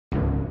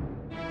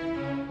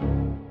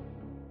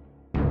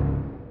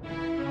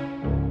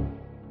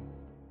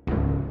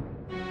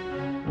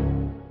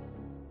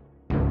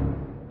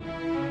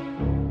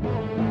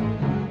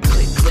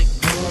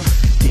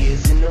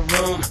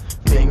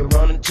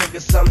trigger,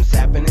 something's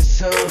happening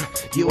soon.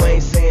 You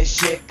ain't saying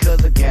shit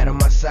cause I got on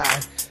my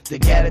side. They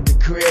got at the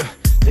crib,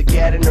 they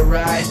got in the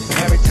ride.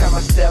 Every time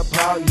I step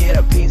out, yeah,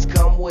 the peace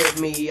come with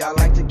me. I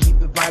like to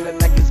keep it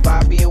violent like it's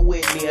Bobby and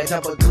Whitney. I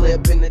drop a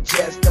clip in the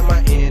chest of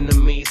my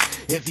enemies.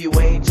 If you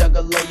ain't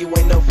juggalo, you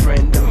ain't no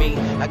friend to me.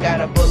 I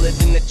got a bullet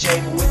in the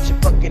chamber with your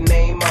fucking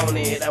name on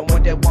it. I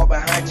want that wall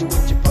behind you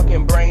with your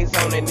fucking brains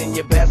on it. And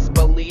you best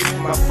believe,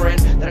 my friend,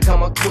 that I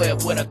come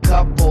equipped with a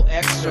couple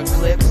extra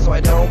clips so I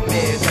don't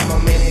miss.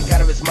 I'm a maniac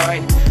out of his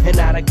mind and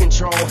out of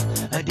control.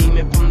 A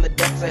demon from the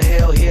depths of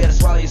hell here to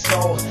swallow your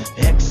soul.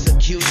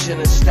 Execution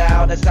and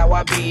style, that's how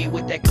I be.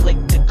 With that click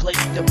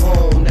to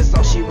boom, that's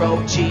all she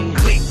wrote, G.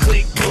 Click,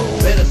 click, boom.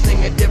 Better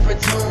sing a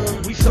different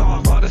tune. We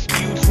solve all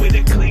disputes with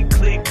a click,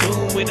 click,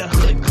 boom. With a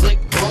click, click,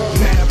 boom.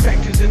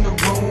 Manufacturers in the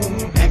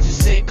room. Action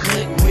said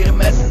click, we the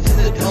message to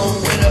the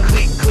doom. With a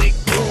Click, click,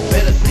 boom.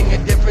 better sing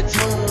a different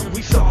tune.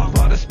 We solve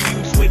all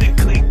disputes with a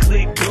click,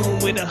 click, boom.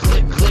 With a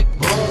click, click,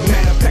 boom.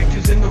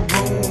 Manufacturers in the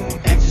room.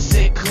 Action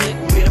said click,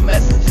 we the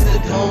message to the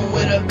doom.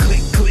 With a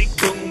Click, click,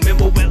 boom.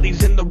 Remember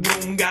Willie's in the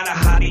room. Got a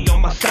hottie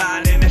on my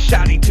side and a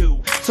shotty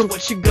too. So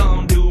what you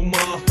gon' do,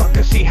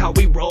 motherfucker? See how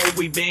we roll.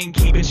 We been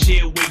keeping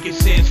shit wicked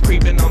since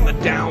creeping on the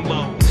down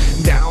low.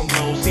 Down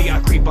low, see I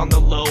creep on the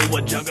low.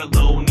 A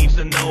juggalo needs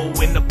to know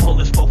when the pull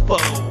is for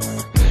foe.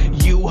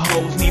 You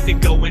hoes need to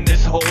go in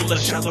this hole, a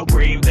shallow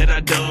grave that I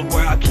dug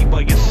where I keep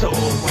all your soul.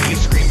 While you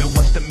screaming,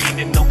 what's the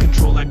meaning? No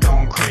control, I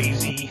gone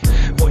crazy.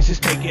 Voices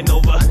taking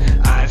over,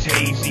 eyes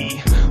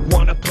hazy.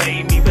 Wanna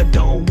play me, but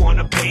don't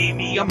wanna pay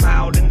me. I'm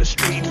out in the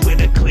streets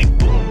with a click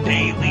boom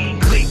daily.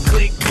 Click,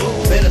 click,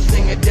 boom. better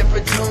sing a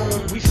different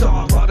tune. We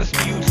solve all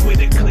disputes with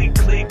a click,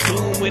 click,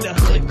 boom. With a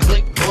Click,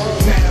 click,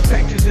 boom.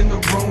 manufacturers in the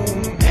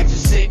room. Action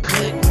said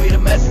click, we the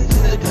message to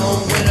the doom.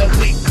 With a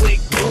Click, click,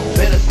 boom.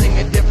 better sing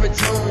a different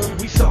tune.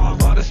 We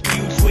solve all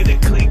disputes with a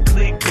click,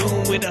 click,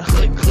 boom. With a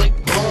Click, click,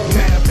 boom.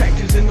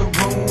 manufacturers in the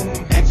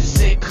room. Action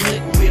said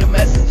click, we the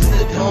message to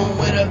the doom.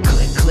 With a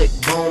click,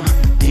 boom.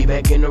 D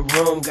back in the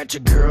room, got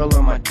your girl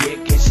on my dick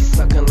and she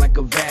sucking like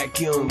a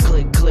vacuum.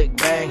 Click, click,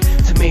 bang.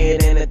 To me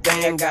it ain't a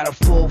thing. Got a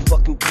full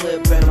fucking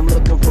clip and I'm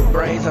looking for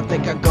brains. I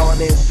think I gone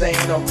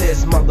insane on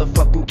this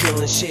motherfucking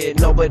killing shit.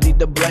 Nobody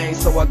to blame,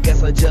 so I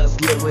guess I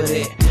just live with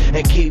it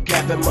and keep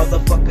capping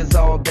motherfuckers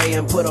all day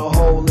and put a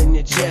hole in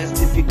your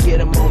chest if you get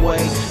them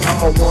away.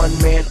 I'm a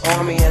one-man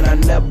army and I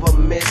never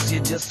miss you.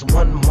 Just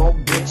one more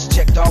bitch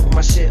checked off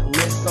my shit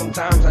list.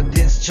 Sometimes I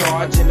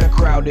discharge in a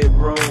crowded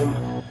room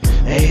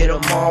and hit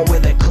them all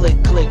with a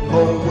click, click,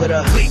 boom. With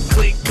a Click,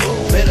 click,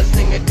 boom.